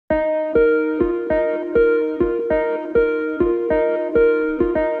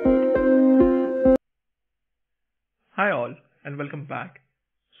and welcome back.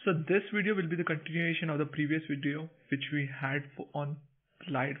 So this video will be the continuation of the previous video which we had on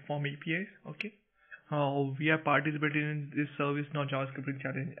GlideForm APIs. Okay, we have participated in this ServiceNow JavaScript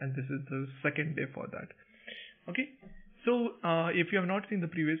challenge and this is the second day for that. Okay, so if you have not seen the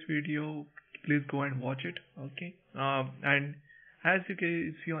previous video, please go and watch it. Okay, and as you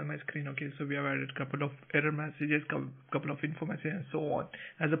can see on my screen, okay, so we have added a couple of error messages, couple of info messages and so on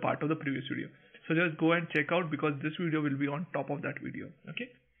as a part of the previous video. So just go and check out because this video will be on top of that video.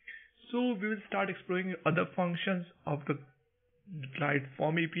 Okay, so we will start exploring other functions of the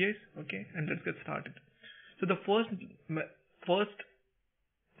GlideForm APIs. Okay, and let's get started. So the first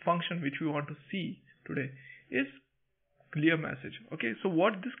function which we want to see today is clearMessage. Okay, so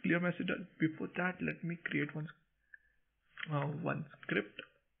what this clearMessage does, before that let me create one script.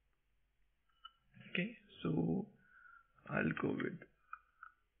 Okay, so I'll go with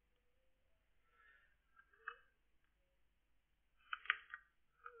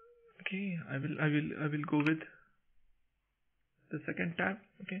I will go with the second tab.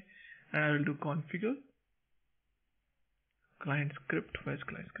 Okay, and I will do configure client script. Where's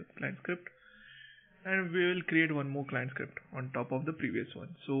client script? Client script, and we will create one more client script on top of the previous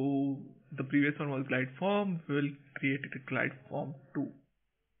one. So the previous one was GlideForm. We will create it GlideForm 2.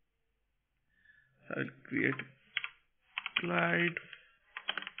 So I will create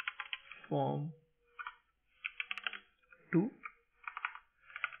GlideForm 2,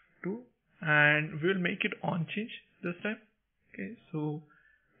 and we will make it on change this time. Okay, so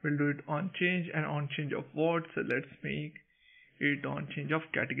we'll do it on change, and on change of what? So let's make it on change of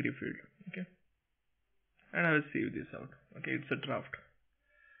category field. Okay, and I will save this out. Okay, it's a draft.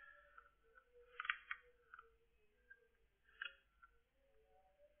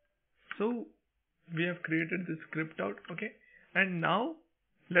 So we have created this script out. Okay, and now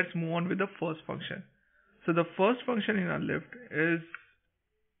let's move on with the first function. So the first function in our list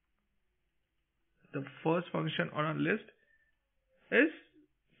is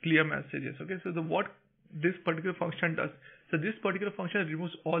clearMessages. Okay, so what this particular function does, so this particular function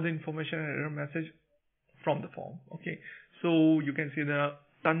removes all the information and error message from the form. Okay, so you can see there are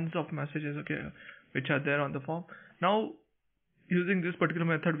tons of messages, okay, which are there on the form. Now using this particular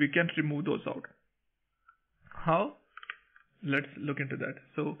method we can remove those out. How? Let's look into that.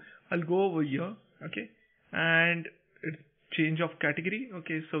 So I'll go over here. Okay, and it's change of category.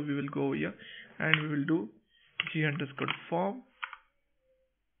 Okay, so we will go over here and we will do g_form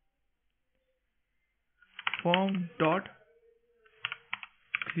dot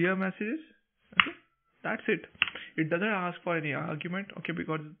clearMessages. Okay, that's it. It doesn't ask for any argument, okay,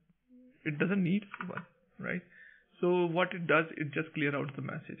 because it doesn't need one, right? So what it does, it just clear out the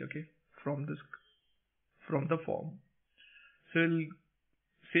message, okay, from the form. So we'll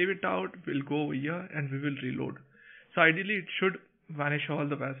save it out, we'll go over here and we will reload. So ideally it should vanish all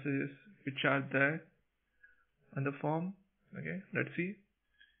the messages which are there on the form. Okay, let's see.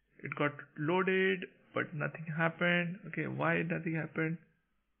 It got loaded but nothing happened. Okay, why nothing happened?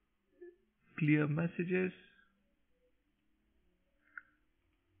 clearMessages.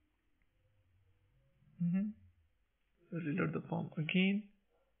 Reload the form again.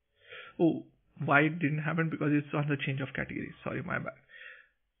 Oh, why it didn't happen? Because it's on the change of category. Sorry, my bad.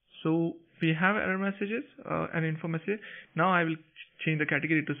 So we have error messages and info message. Now I will change the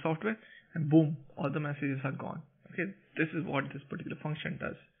category to software and boom, all the messages are gone. Okay, this is what this particular function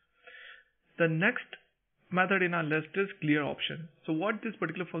does. The next method in our list is clearOptions. So what this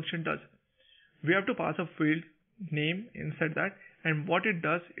particular function does, we have to pass a field name inside that, and what it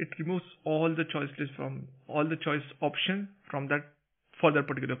does, it removes all the choice list from all the choice options from that for that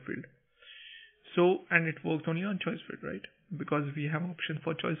particular field. So, and it works only on choice field, right? Because we have options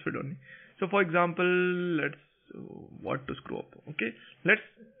for choice field only. So for example, let's what to screw up. Okay, let's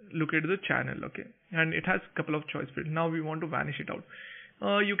look at the channel. Okay, and it has a couple of choice fields. Now we want to vanish it out.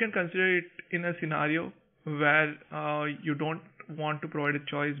 You can consider it in a scenario where you don't want to provide a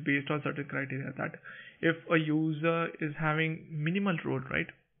choice based on certain criteria, that if a user is having minimal role, right,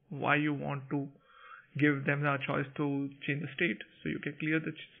 why you want to give them the choice to change the state, so you can clear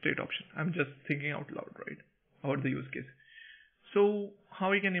the state option. I'm just thinking out loud, right, about the use case. So how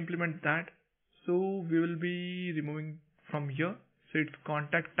we can implement that? So we will be removing from here. So it's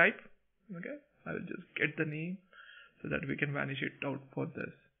contact type. Okay, I will just get the name so that we can vanish it out for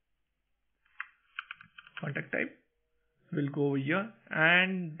this contact type. We'll go over here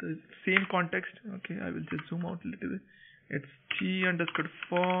and the same context. Okay, I will just zoom out a little bit. It's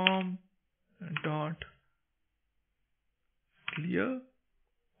g_form dot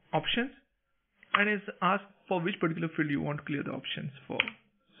clearOptions, and it's asked for which particular field you want to clear the options for.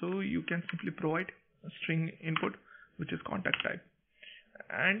 So you can simply provide a string input which is contact type,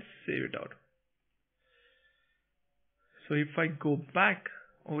 and save it out. So if I go back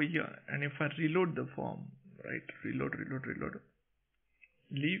over here and if I reload the form, right, reload,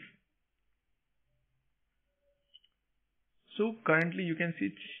 leave. So currently you can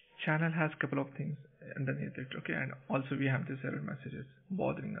see channel has a couple of things underneath it, okay, and also we have this error messages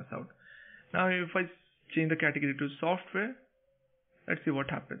bothering us out. Now if I change the category to software, let's see what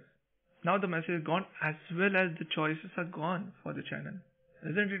happens. Now the message is gone as well as the choices are gone for the channel.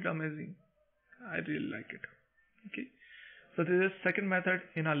 Isn't it amazing? I really like it. Okay. So this is the second method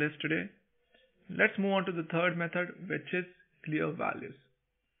in our list today. Let's move on to the third method, which is clearValues.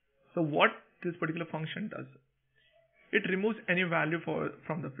 So what this particular function does, it removes any value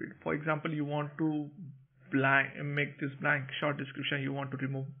from the field. For example, you want to make this blank short description, you want to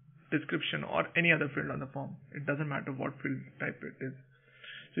remove description or any other field on the form. It doesn't matter what field type it is.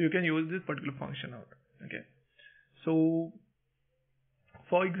 So you can use this particular function out. Okay. So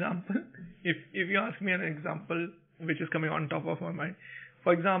for example, if you ask me an example which is coming on top of my mind,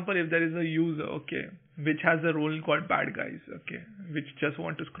 for example, if there is a user, okay, which has a role called bad guys, okay, which just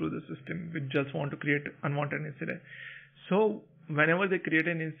want to screw the system, which just want to create unwanted incident. So whenever they create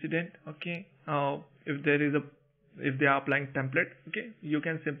an incident, okay, if they are applying template, okay, you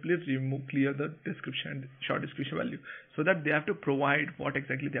can simply clear the description, short description value, so that they have to provide what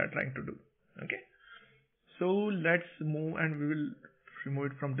exactly they are trying to do. Okay. So let's move and we will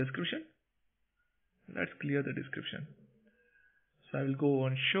remove it from description. Let's clear the description. So I will go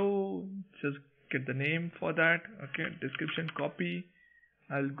on show, just get the name for that. Okay, description copy.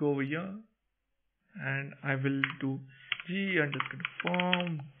 I'll go over here and I will do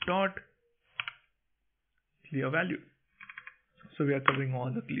g_form dot clear value. So we are covering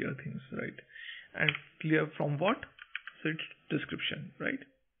all the clear things, right? And clear from what? So it's description, right?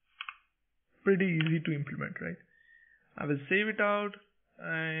 Pretty easy to implement, right? I will save it out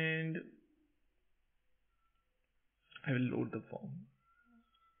and I will load the form.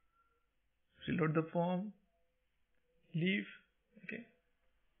 Reload the form, leave, okay.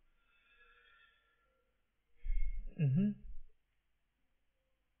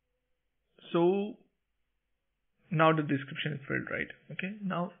 So now the description is filled, right? Okay.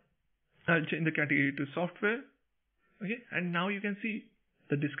 Now I'll change the category to software, okay. And now you can see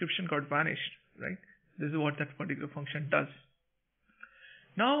the description got vanished, right? This is what that particular function does.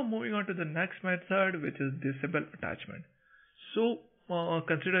 Now moving on to the next method, which is disableAttachment. So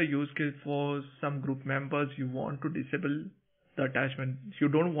consider a use case for some group members. You want to disable the attachment. You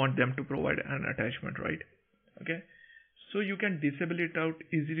don't want them to provide an attachment, right? Okay. So you can disable it out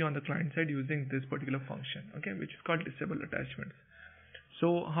easily on the client side using this particular function, okay, which is called disableAttachments.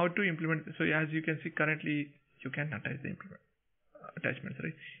 So how to implement this? So as you can see, currently you can attach the attachments,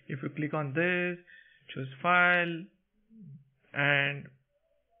 right? If you click on this, choose file, and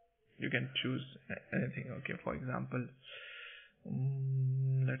you can choose anything. Okay, for example,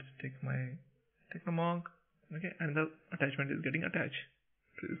 let's take my TechnoMonk, okay, and the attachment is getting attached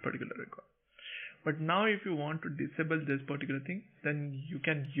to this particular record. But now if you want to disable this particular thing, then you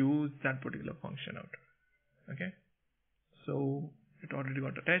can use that particular function out. Okay, so it already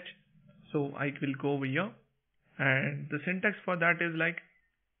got attached. So I will go over here, and the syntax for that is like,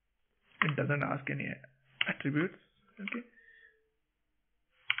 it doesn't ask any attributes, okay,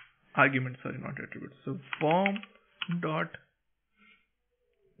 arguments, sorry, not attributes. So form dot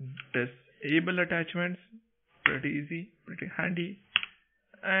disable attachments, pretty easy, pretty handy,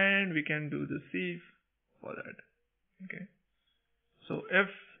 and we can do the save for that. Okay, so if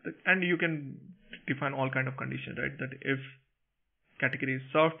and you can define all kind of conditions, right? That if category is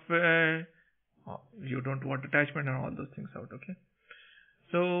software, you don't want attachment and all those things out. Okay,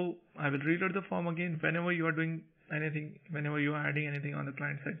 so I will reload the form again. Whenever you are doing anything, whenever you are adding anything on the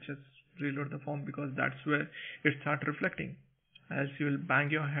client side, just reload the form, because that's where it starts reflecting. Else you will bang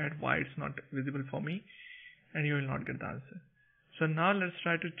your head why it's not visible for me, and you will not get the answer. So now let's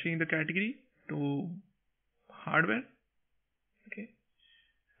try to change the category to hardware. Okay,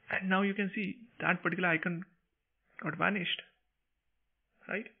 and now you can see that particular icon got vanished,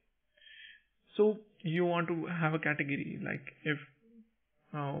 right? So you want to have a category like if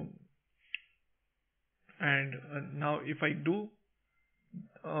and now if I do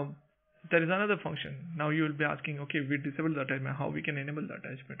there is another function. Now you will be asking, okay, we disable the attachment, how we can enable the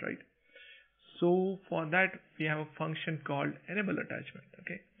attachment, right? So for that we have a function called enableAttachment.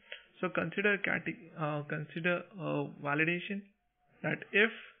 Okay, so consider a validation that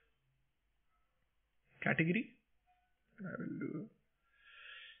if category, I will do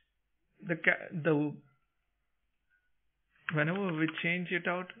the whenever we change it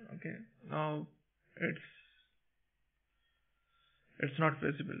out, okay, now it's it's not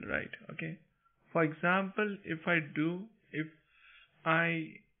visible, right? Okay. For example, if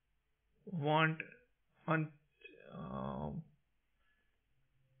I want on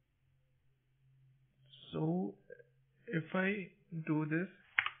so if I do this,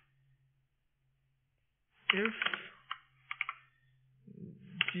 if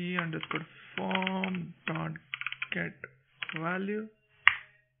g underscore form dot get value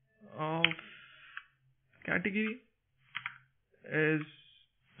of category is,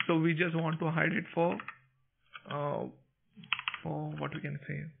 so we just want to hide it for what we can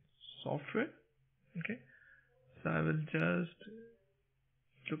say, software. Okay, so I will just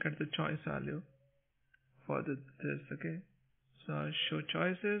look at the choice value for this. Okay, so I'll show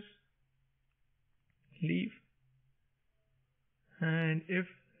choices, leave, and if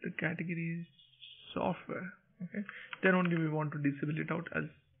the category is software, okay, then only we want to disable it out, as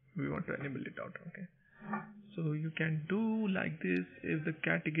we want to enable it out. Okay, so you can do like this. If the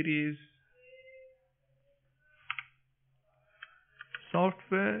category is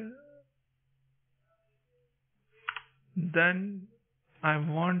software, then I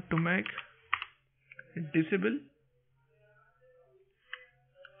want to make it disable.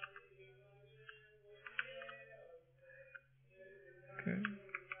 Okay,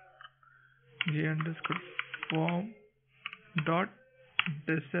 g underscore form dot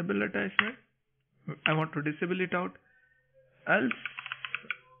disable attachment. I want to disable it out, else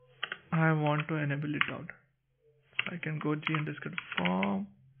I want to enable it out. I can go g underscore form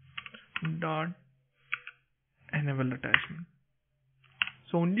dot enable attachment.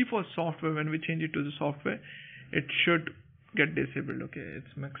 So only for software, when we change it to the software, it should get disabled. Okay,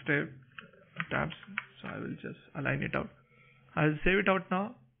 it's mixed tabs, so I will just align it out. I'll save it out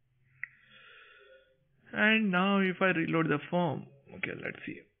now. And now if I reload the form, okay, let's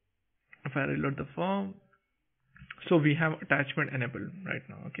see. If I reload the form, so we have attachment enabled right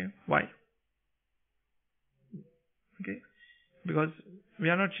now. Okay, why? Okay, because we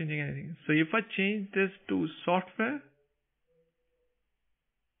are not changing anything. So if I change this to software,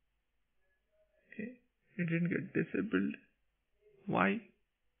 okay, it didn't get disabled. Why?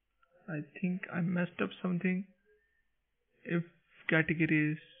 I think I messed up something. If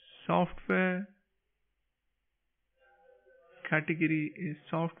category is software,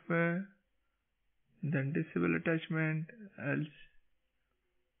 then disable attachment, else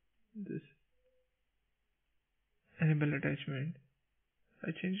this enable attachment.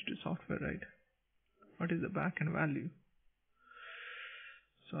 I changed to software, right? What is the backend value?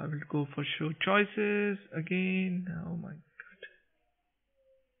 So I will go for show choices again. Oh my god.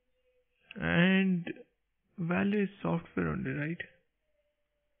 And value is software only, right?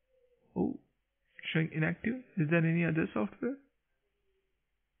 Oh, showing inactive. Is there any other software?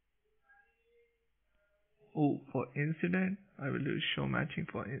 Oh, for incident, I will do show matching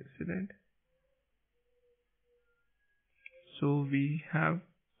for incident. So we have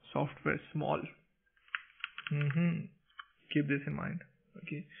software small. Keep this in mind.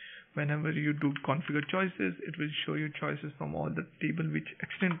 Okay, whenever you do configure choices, it will show you choices from all the table which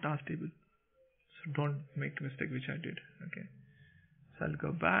extend task table. So don't make a mistake which I did. Okay, so I'll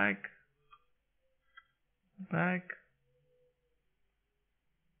go back,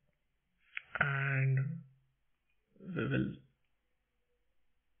 and we'll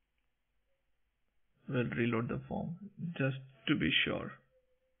reload the form just to be sure.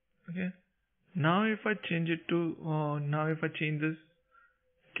 Okay, now if I change it to if I change this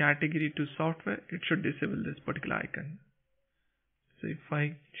category to software, it should disable this particular icon. So if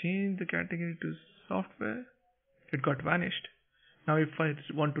I change the category to software, it got vanished. Now if I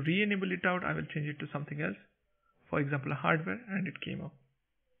want to re-enable it out, I will change it to something else, for example hardware, and it came up.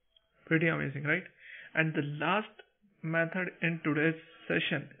 Pretty amazing, right? And the last method in today's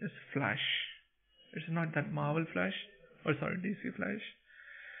session is flash. It's not that Marvel flash, or sorry, DC flash.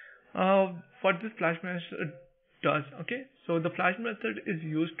 What this flash method does, okay? So the flash method is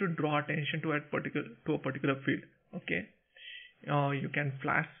used to draw attention to a particular field. Okay, you can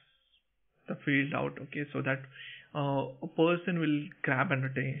flash the field out, okay, so that a person will grab an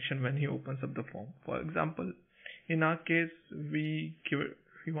attention when he opens up the form. For example, in our case, we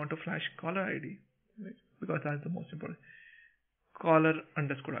want to flash caller ID, right? Because that's the most important. Caller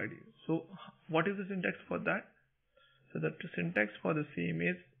underscore ID. So what is the syntax for that? So the syntax for the same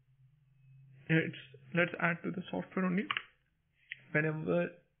is, let's add to the software only.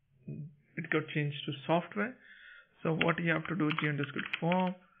 Whenever it got changed to software, so what you have to do, g underscore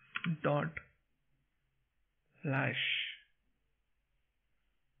form dot flash.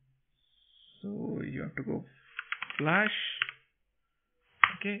 So you have to go flash.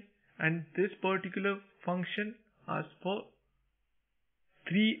 Okay, and this particular function asks for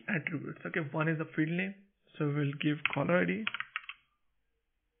three attributes. Okay, one is the field name, so we'll give caller ID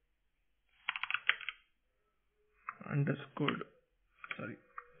underscore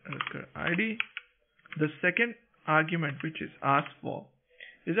ID. The second argument which is asked for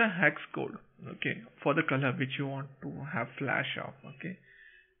is a hex code, okay, for the color which you want to have flash of. Okay,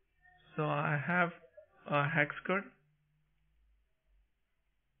 so I have a hex code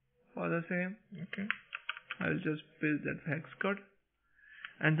for the same. Okay, I'll just paste that hex code.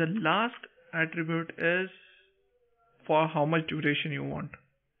 And the last attribute is for how much duration you want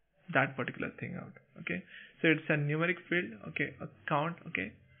that particular thing out. Okay, so it's a numeric field, okay, a count,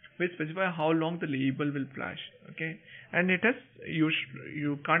 okay, which specify how long the label will flash. Okay, and it has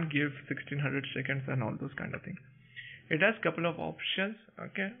you can't give 1600 seconds and all those kind of things. It has couple of options,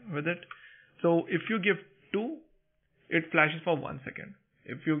 okay, with it. So if you give 2, it flashes for 1 second.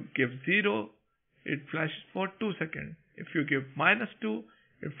 If you give 0, it flashes for 2 seconds. If you give -2,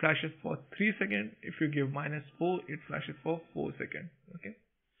 it flashes for 3 seconds. If you give -4, it flashes for 4 seconds. Okay,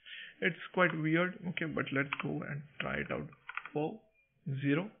 it's quite weird. Okay, but let's go and try it out for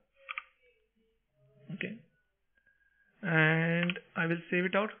 0. Okay, and I will save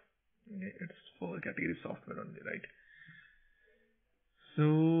it out. Okay, it's for category software only, right?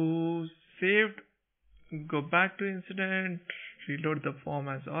 So saved. Go back to incident. Reload the form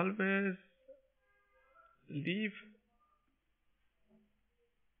as always. Leave.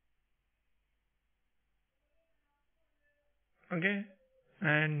 Okay,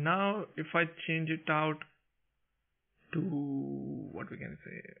 and now if I change it out to what we can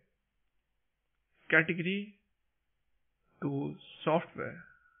say, category to software,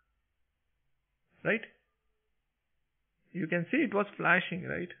 right? You can see it was flashing,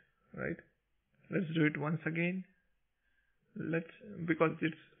 right? Let's do it once again. Because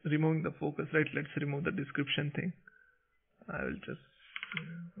it's removing the focus, right? Let's remove the description thing. I will just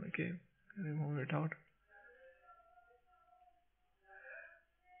remove it out.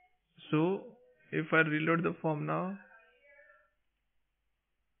 So if I reload the form now,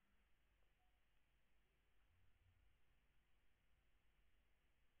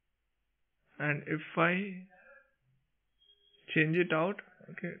 and if I change it out,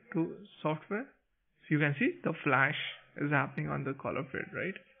 okay, to software, so you can see the flash is happening on the color field,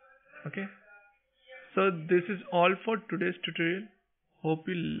 right? Okay, so this is all for today's tutorial. Hope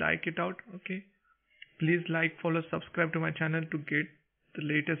you like it out. Okay, please like, follow, subscribe to my channel to get the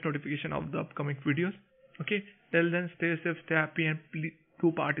latest notification of the upcoming videos. Okay, till then, stay safe, stay happy, and please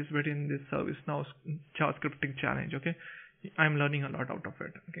do participate in this ServiceNow JavaScripting challenge. Okay, I'm learning a lot out of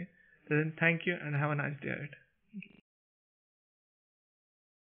it. Okay, then thank you and have a nice day ahead.